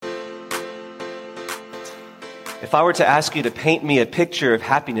If I were to ask you to paint me a picture of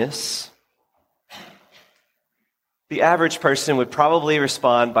happiness, the average person would probably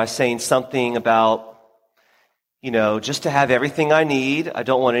respond by saying something about, just to have everything I need. I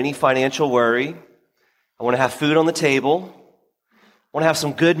don't want any financial worry. I want to have food on the table. I want to have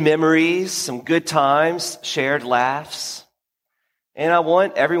some good memories, some good times, shared laughs. And I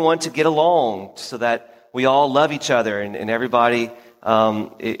want everyone to get along so that we all love each other and everybody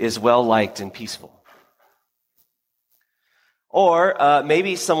is well-liked and peaceful. Or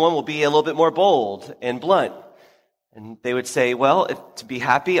maybe someone will be a little bit more bold and blunt. And they would say, well, to be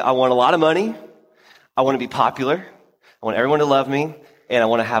happy, I want a lot of money. I want to be popular. I want everyone to love me. And I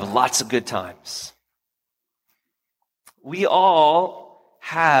want to have lots of good times. We all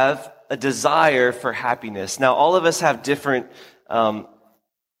have a desire for happiness. Now, all of us have different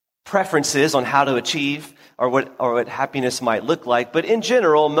preferences on how to achieve or what happiness might look like. But in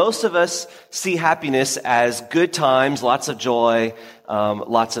general, most of us see happiness as good times, lots of joy,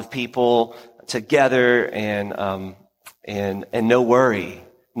 lots of people together, and no worry,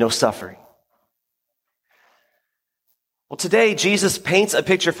 no suffering. Well, today, Jesus paints a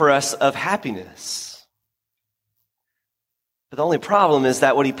picture for us of happiness. But the only problem is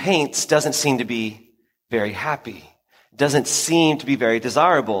that what he paints doesn't seem to be very happy. It doesn't seem to be very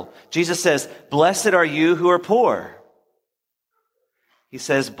desirable. Jesus says, "Blessed are you who are poor." He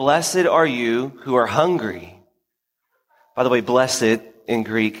says, "Blessed are you who are hungry." By the way, blessed in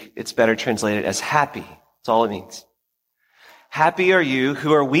Greek, it's better translated as happy. That's all it means. Happy are you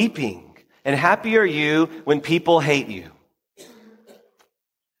who are weeping, and happy are you when people hate you.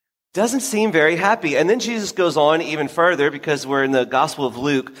 Doesn't seem very happy. And then Jesus goes on even further, because we're in the Gospel of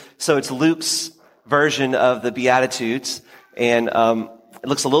Luke, so it's Luke's version of the Beatitudes, and it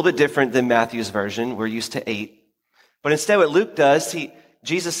looks a little bit different than Matthew's version. We're used to 8. But instead what Luke does,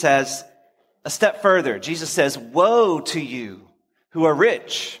 Jesus says a step further. Jesus says, "Woe to you who are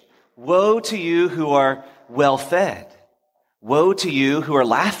rich. Woe to you who are well-fed. Woe to you who are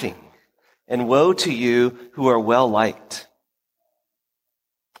laughing. And woe to you who are well-liked."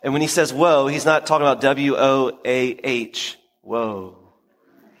 And when he says woe, he's not talking about W-O-A-H, woe.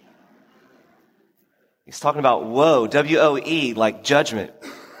 He's talking about woe, W-O-E, like judgment,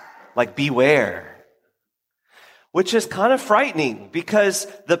 like beware. Which is kind of frightening, because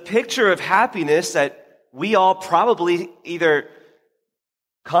the picture of happiness that we all probably either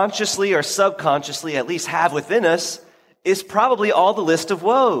consciously or subconsciously at least have within us is probably all the list of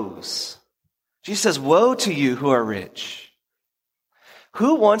woes. Jesus says, "Woe to you who are rich."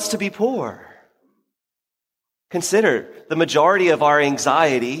 Who wants to be poor? Consider the majority of our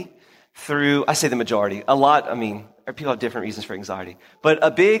anxiety I say the majority, people have different reasons for anxiety, but a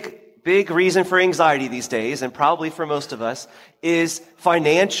big reason for anxiety these days, and probably for most of us, is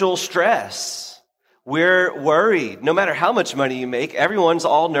financial stress. We're worried. No matter how much money you make, everyone's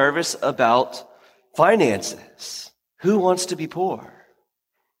all nervous about finances. Who wants to be poor?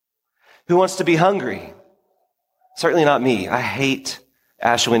 Who wants to be hungry? Certainly not me. I hate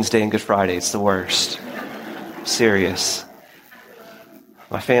Ash Wednesday and Good Friday. It's the worst. I'm serious.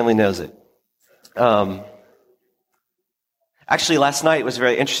 My family knows it. Actually, last night was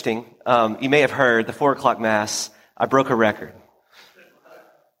very interesting. You may have heard the 4 o'clock Mass. I broke a record.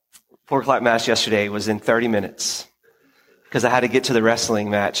 4 o'clock Mass yesterday was in 30 minutes because I had to get to the wrestling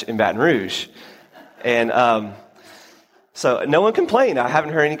match in Baton Rouge. And so no one complained. I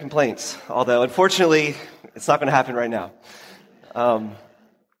haven't heard any complaints, although unfortunately it's not going to happen right now.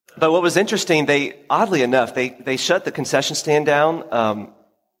 But what was interesting, oddly enough, they shut the concession stand down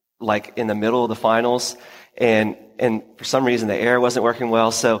like in the middle of the finals, and for some reason the air wasn't working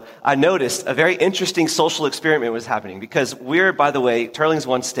well. So I noticed a very interesting social experiment was happening, because we're, by the way, Turling's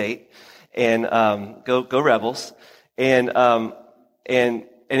one state, and go Rebels, and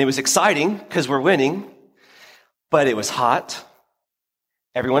it was exciting because we're winning, but it was hot.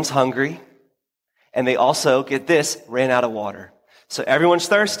 Everyone's hungry, and they also, get this, ran out of water. So everyone's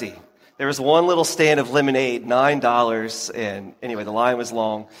thirsty. There was one little stand of lemonade, $9, and anyway, the line was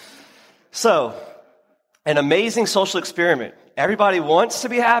long. So, an amazing social experiment. Everybody wants to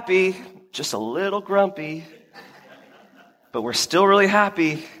be happy, just a little grumpy, but we're still really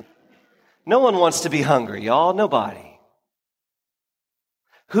happy. No one wants to be hungry, y'all. Nobody.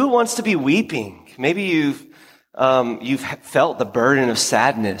 Who wants to be weeping? Maybe you've felt the burden of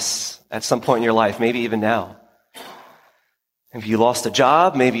sadness at some point in your life, maybe even now. Maybe you lost a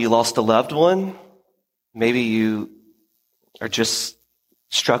job, maybe you lost a loved one, maybe you are just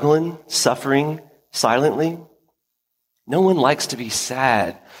struggling, suffering silently. No one likes to be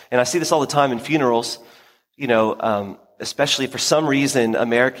sad. And I see this all the time in funerals. especially for some reason,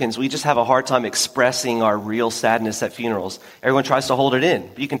 Americans, we just have a hard time expressing our real sadness at funerals. Everyone tries to hold it in.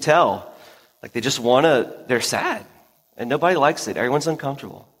 But you can tell, like they're sad. And nobody likes it. Everyone's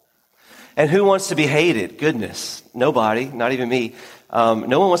uncomfortable. And who wants to be hated? Goodness, nobody, not even me.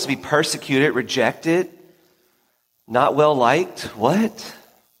 No one wants to be persecuted, rejected, not well liked. What?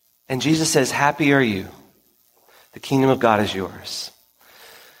 And Jesus says, happy are you. The kingdom of God is yours.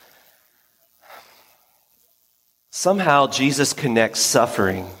 Somehow Jesus connects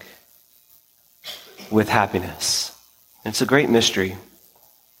suffering with happiness. It's a great mystery.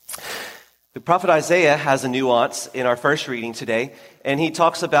 The prophet Isaiah has a nuance in our first reading today, and he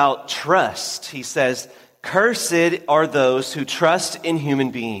talks about trust. He says, cursed are those who trust in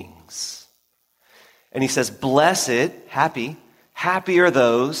human beings. And he says, blessed, happy are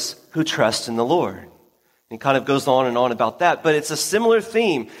those who trust in the Lord. And he kind of goes on and on about that, but it's a similar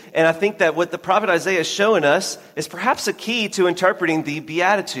theme. And I think that what the prophet Isaiah is showing us is perhaps a key to interpreting the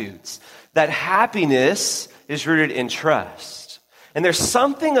Beatitudes, that happiness is rooted in trust. And there's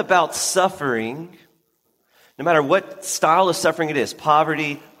something about suffering, no matter what style of suffering it is,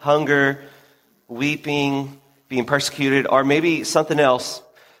 poverty, hunger, weeping, being persecuted, or maybe something else.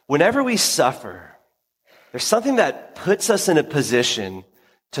 Whenever we suffer, there's something that puts us in a position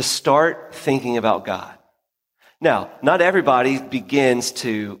to start thinking about God. Now, not everybody begins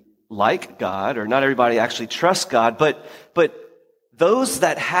to like God, or not everybody actually trusts God, but those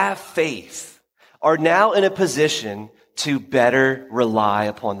that have faith are now in a position to better rely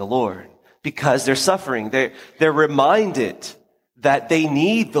upon the Lord because they're suffering. They're reminded that they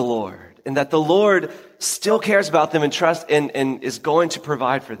need the Lord and that the Lord still cares about them and trust and is going to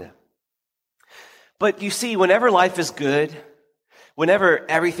provide for them. But you see, whenever life is good, whenever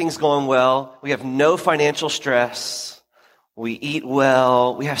everything's going well, we have no financial stress, we eat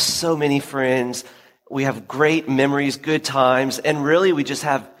well, we have so many friends, we have great memories, good times, and really we just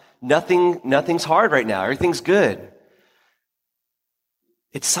have nothing's hard right now. Everything's good.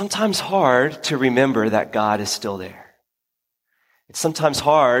 It's sometimes hard to remember that God is still there. It's sometimes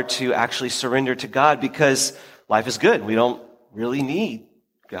hard to actually surrender to God because life is good. We don't really need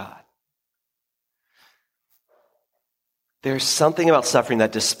God. There's something about suffering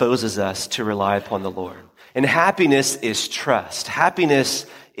that disposes us to rely upon the Lord. And happiness is trust. Happiness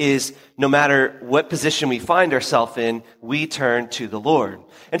is no matter what position we find ourselves in, we turn to the Lord.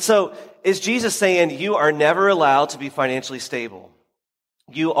 And so is Jesus saying you are never allowed to be financially stable?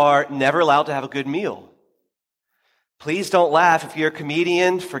 You are never allowed to have a good meal. Please don't laugh. If you're a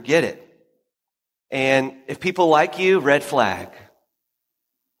comedian, forget it. And if people like you, red flag.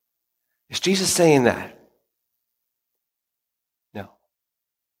 Is Jesus saying that? No.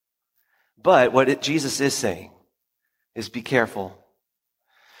 But what Jesus is saying is be careful.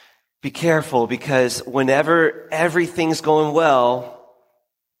 Be careful because whenever everything's going well,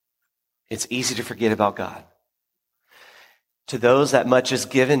 it's easy to forget about God. To those that much is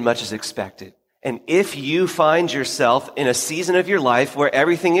given, much is expected. And if you find yourself in a season of your life where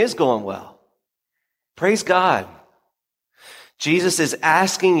everything is going well, praise God. Jesus is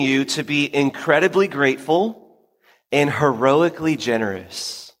asking you to be incredibly grateful and heroically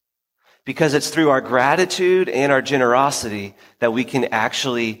generous because it's through our gratitude and our generosity that we can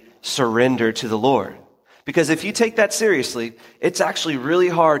actually surrender to the Lord. Because if you take that seriously, it's actually really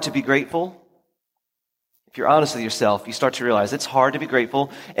hard to be grateful. If you're honest with yourself, you start to realize it's hard to be grateful,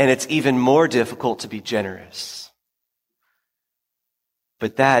 and it's even more difficult to be generous.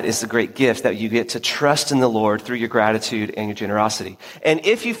 But that is the great gift that you get to trust in the Lord through your gratitude and your generosity. And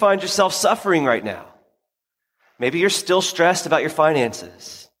if you find yourself suffering right now, maybe you're still stressed about your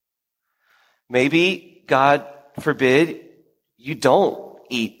finances. Maybe, God forbid, you don't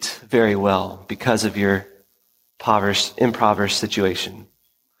eat very well because of your impoverished situation.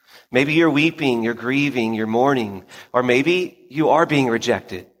 Maybe you're weeping, you're grieving, you're mourning, or maybe you are being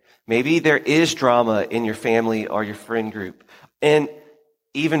rejected. Maybe there is drama in your family or your friend group. And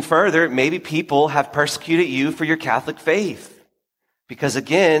even further, maybe people have persecuted you for your Catholic faith. Because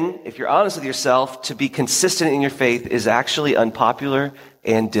again, if you're honest with yourself, to be consistent in your faith is actually unpopular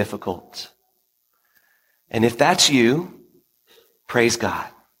and difficult. And if that's you, praise God.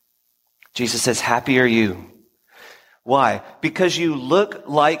 Jesus says, happy are you. Why? Because you look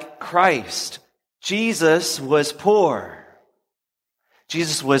like Christ. Jesus was poor.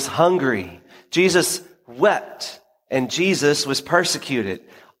 Jesus was hungry. Jesus wept. And Jesus was persecuted.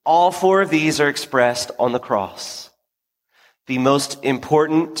 All four of these are expressed on the cross. The most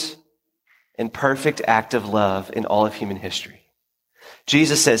important and perfect act of love in all of human history.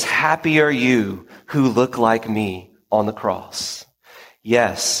 Jesus says, happy are you who look like me on the cross.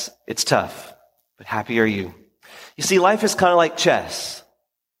 Yes, it's tough, but happy are you. You You see, life is kind of like chess.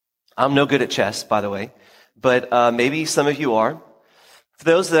 I'm no good at chess, by the way, but maybe some of you are. For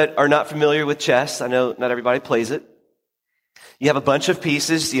those that are not familiar with chess, I know not everybody plays it. You have a bunch of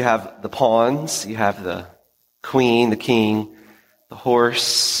pieces. You have the pawns, you have the queen, the king, the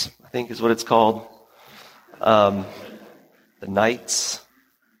horse, I think is what it's called, the knights.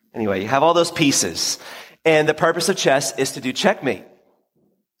 Anyway, you have all those pieces. And the purpose of chess is to do checkmate.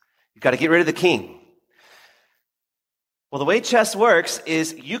 You've got to get rid of the king. Well, the way chess works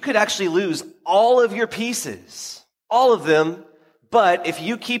is you could actually lose all of your pieces, all of them, but if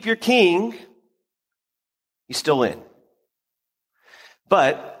you keep your king, you still win.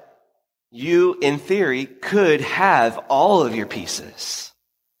 But you, in theory, could have all of your pieces.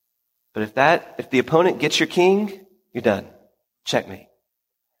 But if the opponent gets your king, you're done. Checkmate.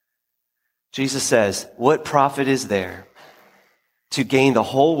 Jesus says, what profit is there to gain the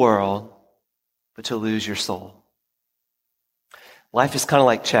whole world, but to lose your soul? Life is kind of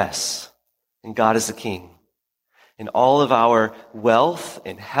like chess, and God is the king. And all of our wealth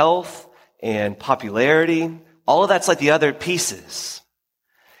and health and popularity, all of that's like the other pieces.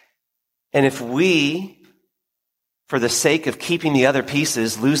 And if we, for the sake of keeping the other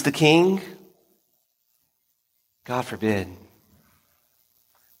pieces, lose the king, God forbid.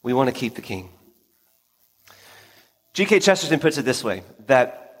 We want to keep the king. G.K. Chesterton puts it this way,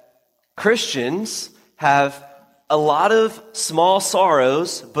 that Christians have a lot of small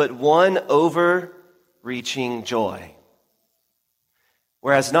sorrows, but one overreaching joy.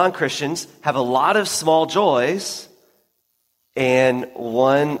 Whereas non-Christians have a lot of small joys and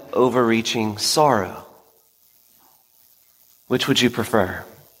one overreaching sorrow. Which would you prefer?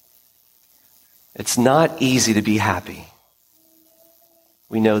 It's not easy to be happy.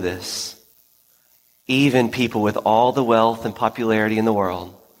 We know this. Even people with all the wealth and popularity in the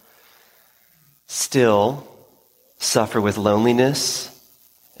world still suffer with loneliness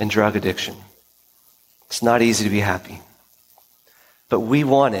and drug addiction. It's not easy to be happy. But we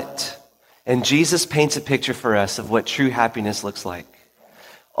want it. And Jesus paints a picture for us of what true happiness looks like.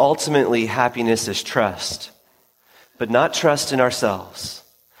 Ultimately, happiness is trust, but not trust in ourselves.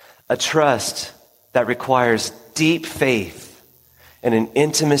 A trust that requires deep faith and an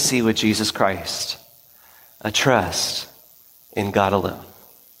intimacy with Jesus Christ. A trust in God alone.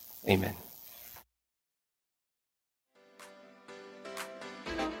 Amen.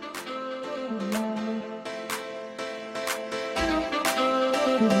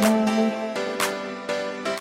 Thank you.